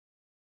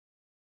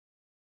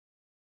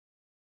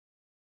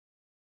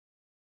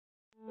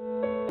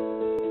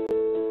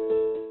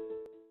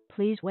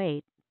Please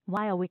wait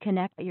while we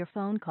connect your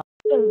phone call.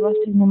 El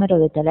vostre número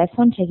de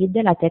telèfon seguit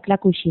de la tecla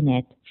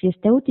coixinet. Si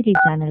esteu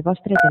utilitzant el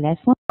vostre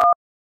telèfon,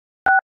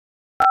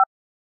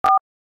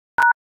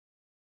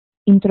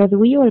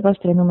 introduïu el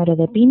vostre número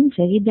de PIN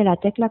seguit de la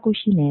tecla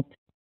coixinet.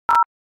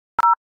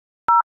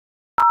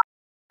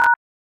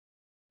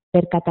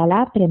 Per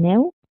català,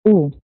 premeu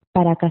 1.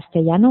 Para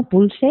castellano,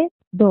 pulse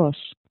 2.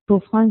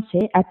 Pour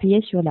français,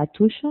 appuyez sur la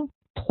touche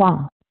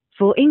 3.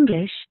 For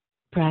English,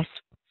 press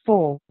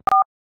 4.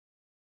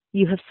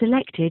 You have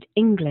selected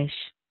English.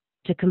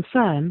 To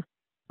confirm,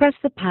 press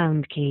the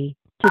pound key.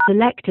 To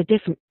select a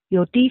different,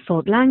 your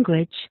default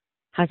language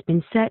has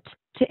been set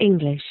to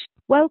English.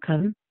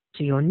 Welcome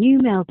to your new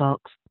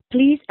mailbox.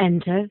 Please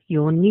enter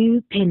your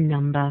new PIN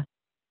number,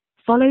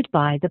 followed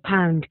by the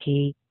pound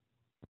key.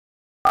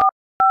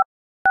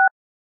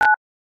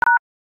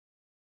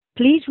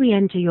 Please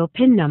re-enter your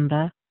PIN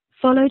number,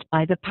 followed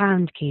by the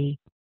pound key.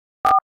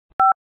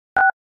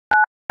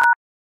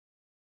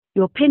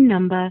 Your PIN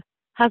number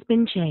has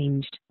been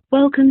changed.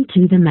 Welcome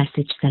to the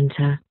message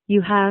center.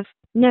 You have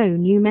no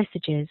new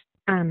messages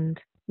and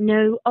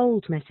no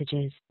old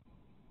messages.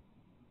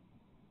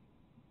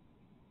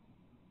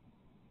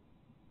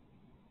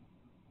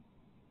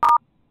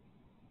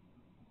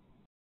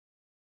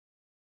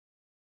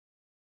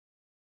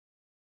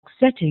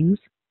 Settings,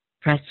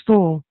 press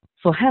 4.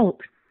 For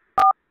help,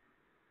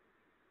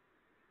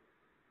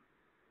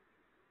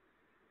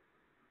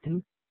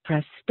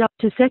 press stop.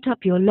 To set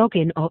up your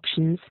login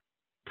options,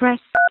 press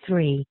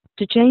 3.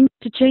 To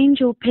change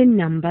your PIN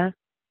number,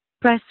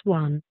 press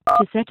 1.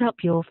 To set up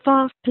your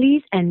fast,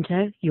 please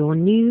enter your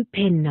new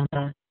PIN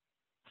number,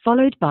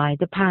 followed by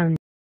the pound.